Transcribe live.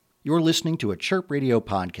You're listening to a Chirp Radio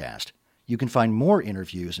podcast. You can find more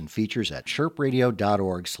interviews and features at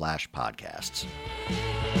chirpradio.org/podcasts.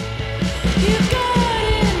 You got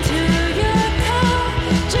into your car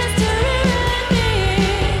just to ruin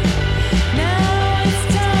me. Now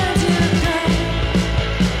it's time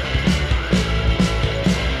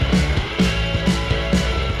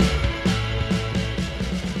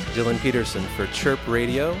to Dylan Peterson for Chirp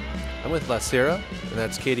Radio. I'm with Sera, and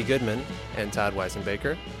that's Katie Goodman and Todd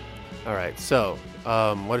Weisenbaker. All right, so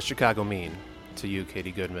what does Chicago mean to you,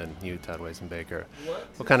 Katie Goodman, you, Todd Weisenbaker?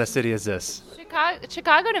 What kind of city is this?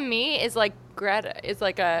 Chicago to me is like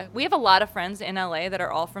we have a lot of friends in LA that are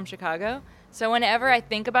all from Chicago. So whenever I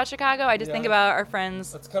think about Chicago, I just think about our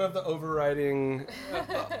friends. That's kind of the overriding.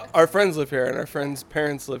 Our friends live here, and our friends'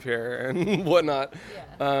 parents live here, and whatnot.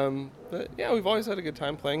 Yeah. But yeah, we've always had a good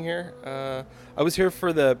time playing here. I was here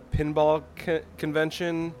for the pinball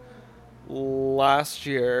convention last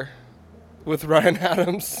year with Ryan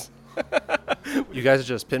Adams. You guys are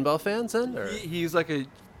just pinball fans then? Or? He's like a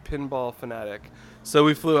pinball fanatic. So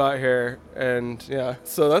we flew out here, and yeah,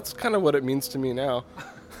 so that's kind of what it means to me now.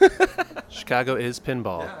 Chicago is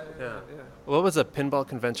pinball. Yeah. What was a pinball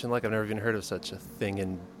convention like? I've never even heard of such a thing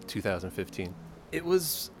in 2015. It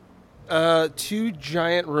was 2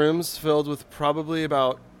 giant rooms filled with probably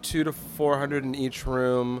about 200 to 400 in each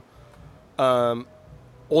room.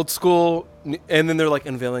 Old school, and then they're like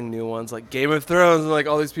unveiling new ones, like Game of Thrones, and like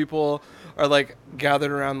all these people are like gathered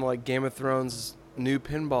around like Game of Thrones new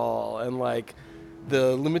pinball and like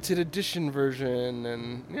the limited edition version,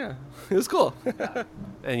 and yeah, it was cool.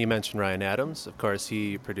 And you mentioned Ryan Adams. Of course,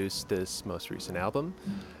 he produced this most recent album.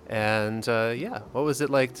 And what was it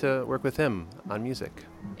like to work with him on music?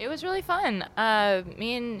 It was really fun.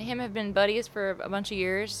 Me and him have been buddies for a bunch of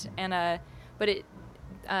years, and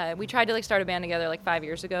we tried to like start a band together like 5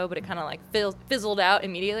 years ago, but it kind of like fizzled out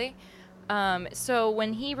immediately. So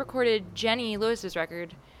when he recorded Jenny Lewis's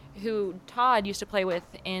record, who Todd used to play with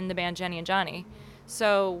in the band Jenny and Johnny.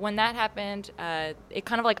 So when that happened, it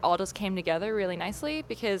kind of like all just came together really nicely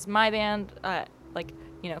because my band,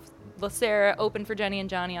 Sera opened for Jenny and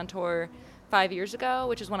Johnny on tour 5 years ago,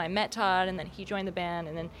 which is when I met Todd, and then he joined the band,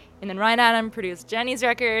 and then Ryan Adams produced Jenny's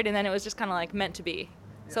record, and then it was just kind of like meant to be.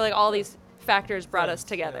 So like all these factors brought us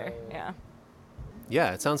together. Yeah.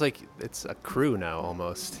 Yeah, it sounds like it's a crew now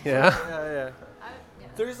almost. Yeah. Yeah.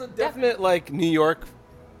 There's a definite like New York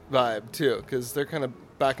vibe too, because they're kind of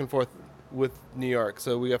back and forth with New York,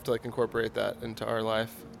 so we have to like incorporate that into our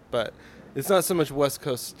life. But it's not so much West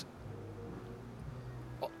Coast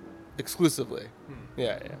exclusively.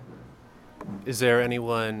 Yeah. Is there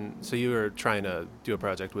anyone? So you were trying to do a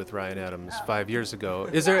project with Ryan Adams 5 years ago.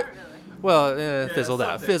 Is there? Well, fizzled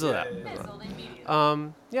out. Fizzled immediately.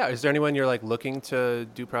 Is there anyone you're like looking to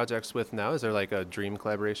do projects with now? Is there like a dream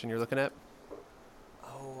collaboration you're looking at?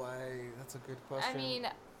 That's a good question. I mean,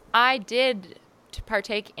 I did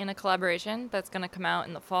partake in a collaboration that's going to come out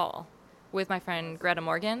in the fall with my friend Greta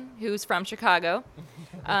Morgan, who's from Chicago.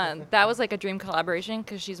 That was like a dream collaboration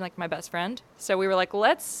because she's like my best friend. So we were like,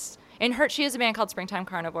 she has a band called Springtime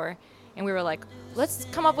Carnivore. And we were like, let's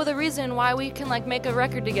come up with a reason why we can like make a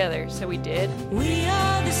record together. So we did. We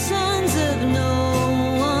are the sons of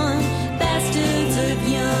no one, bastards of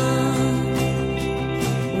young.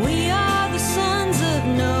 We are the sons of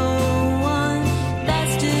no one,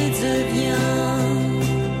 bastards of young.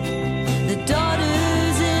 The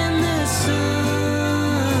daughters in the sun.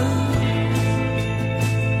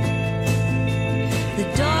 The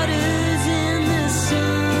daughters in the sun.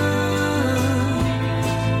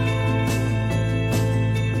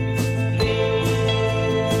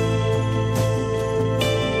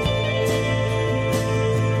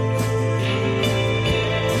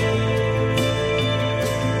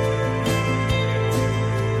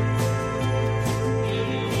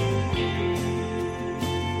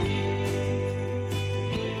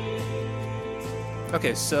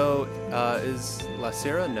 Okay, so is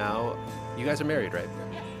Sera now? You guys are married, right?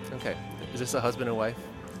 Yeah. Okay. Is this a husband and wife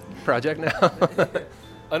project now?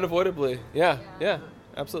 Unavoidably. Yeah,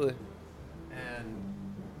 absolutely. And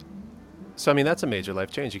so, I mean, that's a major life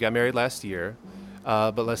change. You got married last year,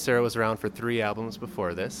 but Sera was around for 3 albums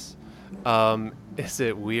before this. Is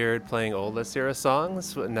it weird playing old Sera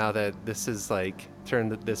songs now that this is like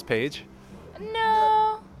turned this page?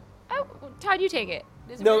 No. Todd, you take it.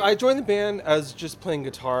 No, I joined the band as just playing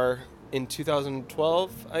guitar in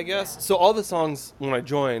 2012, I guess. So all the songs when I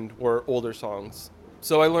joined were older songs.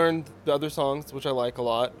 So I learned the other songs, which I like a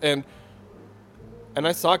lot. And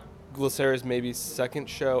I saw Sera's maybe second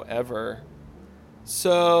show ever.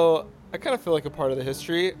 So I kind of feel like a part of the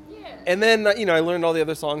history. Yeah. And then, I learned all the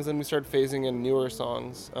other songs, and we started phasing in newer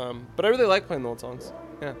songs. But I really like playing the old songs.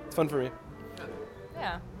 Yeah, it's fun for me.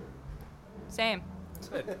 Yeah. Same.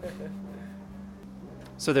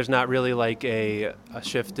 So there's not really like a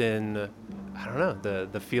shift in, I don't know,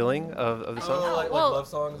 the feeling of the song? like well- love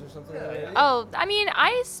songs or something? Oh, I mean,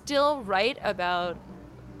 I still write about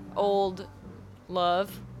old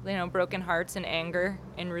love, broken hearts and anger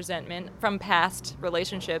and resentment from past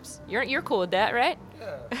relationships. You're cool with that, right?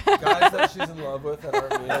 Yeah. Guys that she's in love with that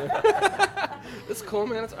aren't me. It's cool,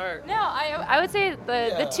 man. It's art. No, I would say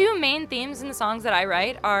the two main themes in the songs that I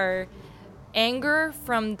write are anger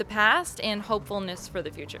from the past and hopefulness for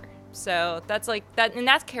the future. So that's like that, and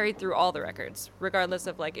that's carried through all the records, regardless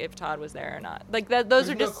of like if Todd was there or not. Like that, those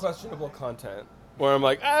There's are no just questionable content where I'm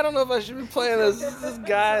like, I don't know if I should be playing this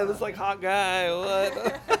guy, this like hot guy.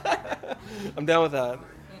 What? I'm down with that.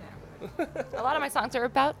 a lot of my songs are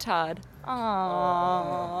about Todd.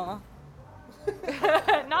 Aww.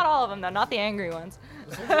 Not all of them though, not the angry ones.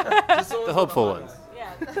 The hopeful ones.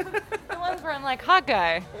 Yeah, the ones where I'm like, hot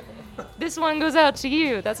guy. This one goes out to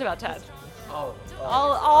you. That's about Todd.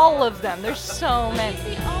 All of them. There's so many.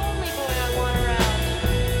 The only boy I want around.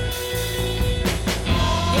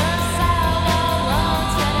 You're so alone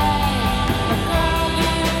today, but girl, you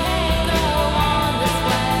can't go on this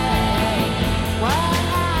way. What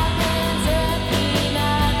happens if he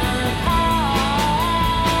never calls?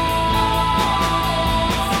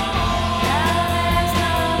 Now there's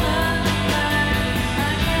no movement,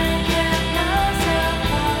 I can't get no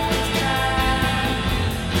support this time.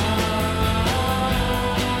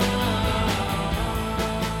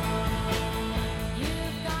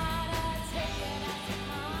 You've gotta take it as it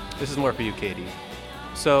comes. This is more for you, Katie.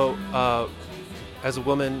 So, as a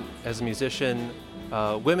woman, as a musician,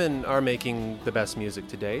 women are making the best music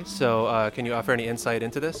today. So, can you offer any insight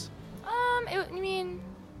into this?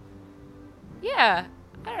 Yeah.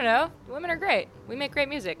 I don't know. Women are great. We make great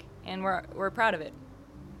music, and we're proud of it.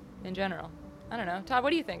 In general, I don't know. Todd,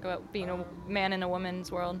 what do you think about being a man in a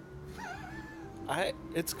woman's world?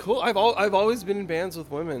 It's cool. I've always been in bands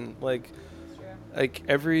with women. Like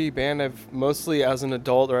every band I've mostly as an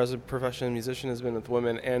adult or as a professional musician has been with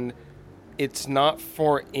women, and it's not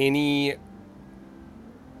for any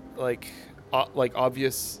like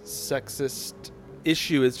obvious sexist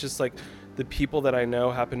issue. It's just like the people that I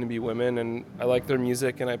know happen to be women, and I like their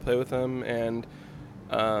music and I play with them, and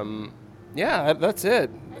that's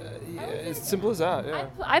it. It's simple as that. Yeah.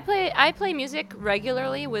 I play music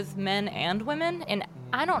regularly with men and women, and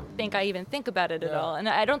I don't think I even think about it at all. And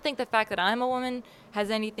I don't think the fact that I'm a woman has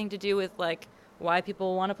anything to do with like why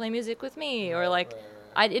people want to play music with me, or like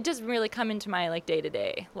it doesn't really come into my like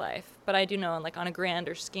day-to-day life. But I do know like on a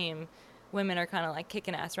grander scheme, women are kind of like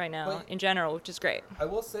kicking ass right now But- in general, which is great. I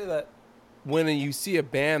will say that when you see a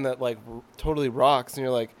band that like totally rocks and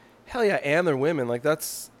you're like, hell yeah, and they're women, like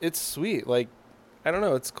it's sweet. Like, I don't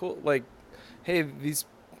know, it's cool. Like, hey, these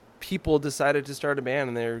people decided to start a band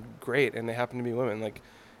and they're great and they happen to be women. Like,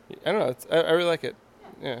 I don't know, I really like it.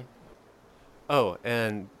 Yeah. Oh,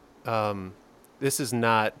 and this is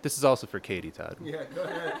also for Katie, Todd. Yeah, go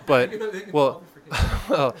ahead. But well,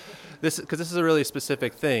 this is a really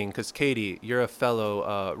specific thing. Because Katie, you're a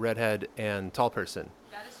fellow redhead and tall person.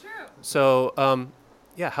 That is true. So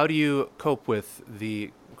how do you cope with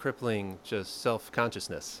the crippling just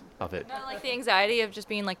self-consciousness of it? Not like the anxiety of just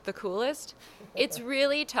being like the coolest. It's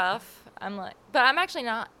really tough. I'm not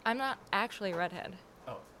actually redhead.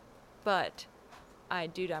 Oh. But I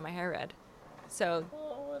do dye my hair red. So,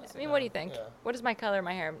 I mean, what do you think? Yeah. What is my color of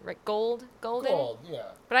my hair? Like golden? Gold,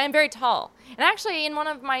 yeah. But I am very tall. And actually, in one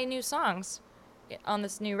of my new songs on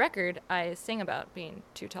this new record, I sing about being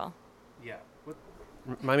too tall. Yeah.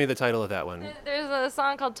 Remind me of the title of that one. There's a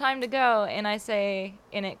song called Time to Go, and I say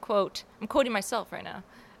in it, quote, I'm quoting myself right now,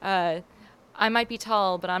 I might be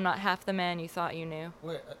tall, but I'm not half the man you thought you knew.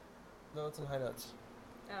 Wait, no, it's in high notes.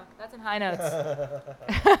 Oh, that's in high notes.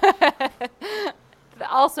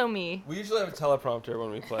 Also me. We usually have a teleprompter when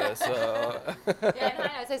we play, so. Yeah, in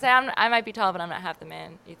high notes I say I might be tall, but I'm not half the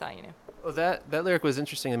man you thought you knew. Well, that lyric was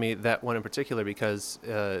interesting to me, that one in particular, because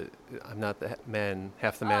I'm not the man,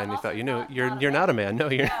 half the man you thought you knew. You're not a man. No,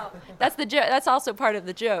 you're. No, that's the joke. That's also part of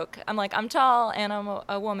the joke. I'm like, I'm tall and I'm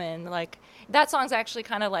a woman. Like that song's actually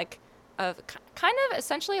kind of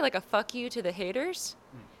essentially like a fuck you to the haters.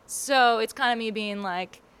 So it's kind of me being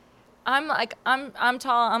like, I'm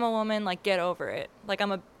tall, I'm a woman, like get over it. Like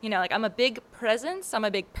I'm a big presence, I'm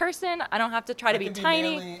a big person. I don't have to try to be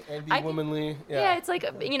tiny. manly and be I can- womanly. Yeah, it's like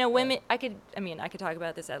women. I could talk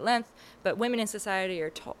about this at length, but women in society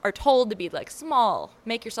are told to be like small,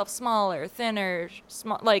 make yourself smaller, thinner,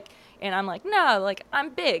 small. Like, and I'm like, no, like I'm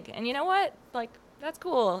big, and you know what? Like that's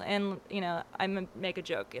cool, and make a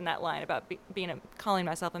joke in that line about calling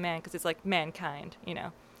myself a man because it's like mankind,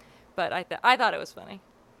 But I thought it was funny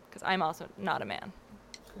because I'm also not a man.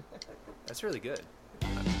 That's really good. Yeah,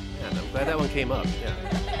 I'm glad that one came up. Yeah.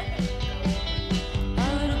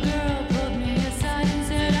 A little girl pulled me aside and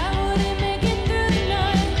said I wouldn't make it through the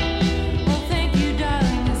night. Well, thank you,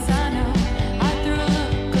 darling, yes I know. I threw a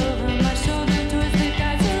look over my shoulder towards the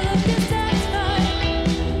guys who looked dissatisfied.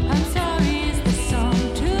 I'm sorry, is the song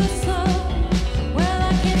too slow? Well, I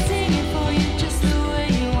can't sing it for you just the way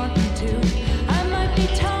you want me to. I might be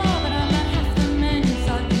tall, but I'm not half the man you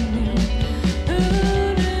thought you knew. Who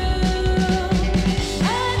knew? I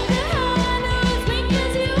like the high notes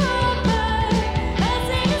because you walk by. I'll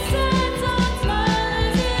sing a sad song, smile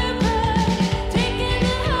as you cry. Taking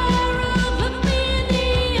the high road, look me in the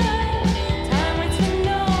eye. Time waits for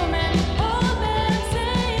no man, old man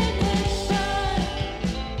saying goodbye.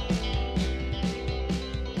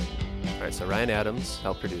 All right, so Ryan Adams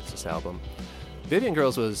helped produce this album. Vivian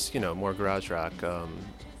Girls was, more garage rock,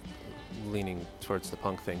 leaning towards the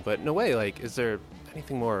punk thing. But in a way, like, is there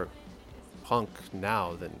anything more punk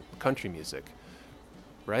now than country music?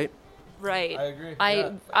 Right? Right. I agree.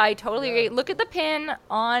 I totally agree. Look at the pin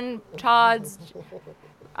on Todd's.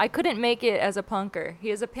 I couldn't make it as a punker. He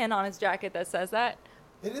has a pin on his jacket that says that.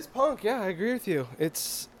 It is punk. Yeah, I agree with you.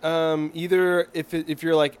 It's either if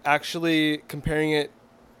you're like actually comparing it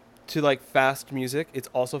to like fast music, it's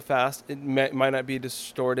also fast. It might not be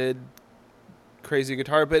distorted, crazy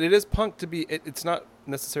guitar, but it is punk to be. It's not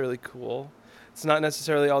necessarily cool. It's not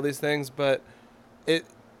necessarily all these things, but it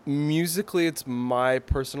musically, it's my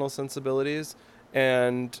personal sensibilities,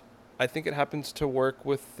 and I think it happens to work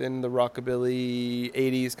within the rockabilly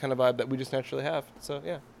 '80s kind of vibe that we just naturally have. So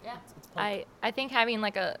yeah. Yeah. I think having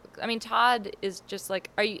Todd is just like,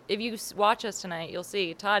 if you watch us tonight, you'll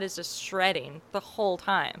see Todd is just shredding the whole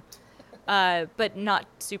time, but not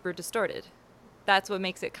super distorted. That's what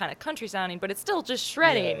makes it kind of country sounding, but it's still just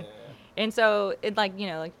shredding. Yeah. And so it I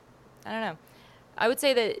don't know. I would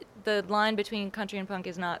say that the line between country and punk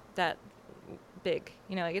is not that big.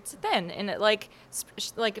 It's thin. And like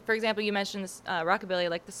for example, you mentioned this, rockabilly,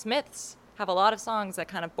 like the Smiths have a lot of songs that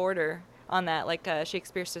kind of border on that, like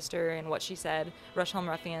Shakespeare's Sister and What She Said, Rush Home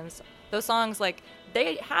Ruffians. Those songs, like,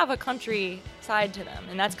 they have a country side to them,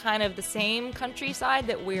 and that's kind of the same country side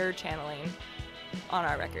that we're channeling on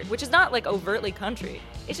our record, which is not like overtly country.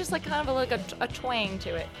 It's just like kind of a twang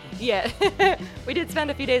to it. Yeah, we did spend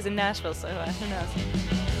a few days in Nashville, so who knows?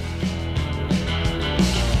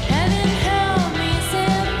 Heaven help me, say a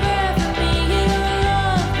prayer for me. You don't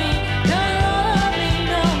love me, don't love me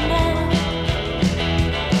no more.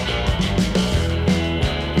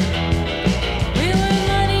 We were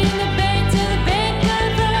money in the bank till the bank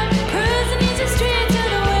got robbed. Cruising easy street to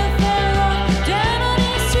the welfare rock. Down on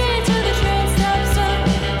East Street till the train stops up.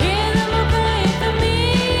 Hear them all crying for me.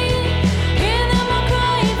 Hear them all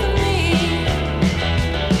crying for me.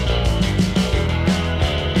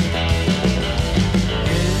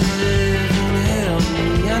 Help me,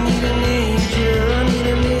 I need an angel, I need a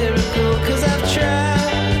miracle, 'cause I've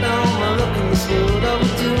tried all my luck in this world. I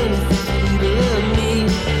would do anything for you to love me.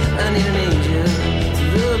 I need an angel to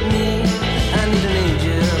love me. I need an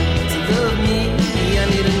angel to love me. I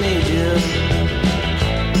need an angel.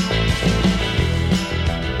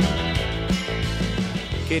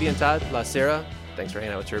 Katie and Todd, La Sera, thanks for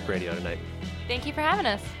hanging out with Chirp Radio tonight. Thank you for having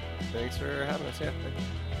us. Thanks for having us. Yeah.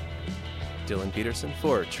 Dylan Peterson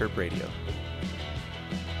for Chirp Radio.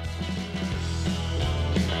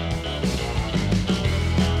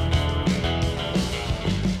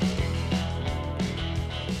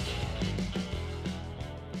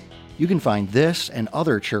 You can find this and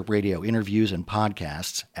other Chirp Radio interviews and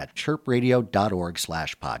podcasts at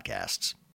chirpradio.org/podcasts.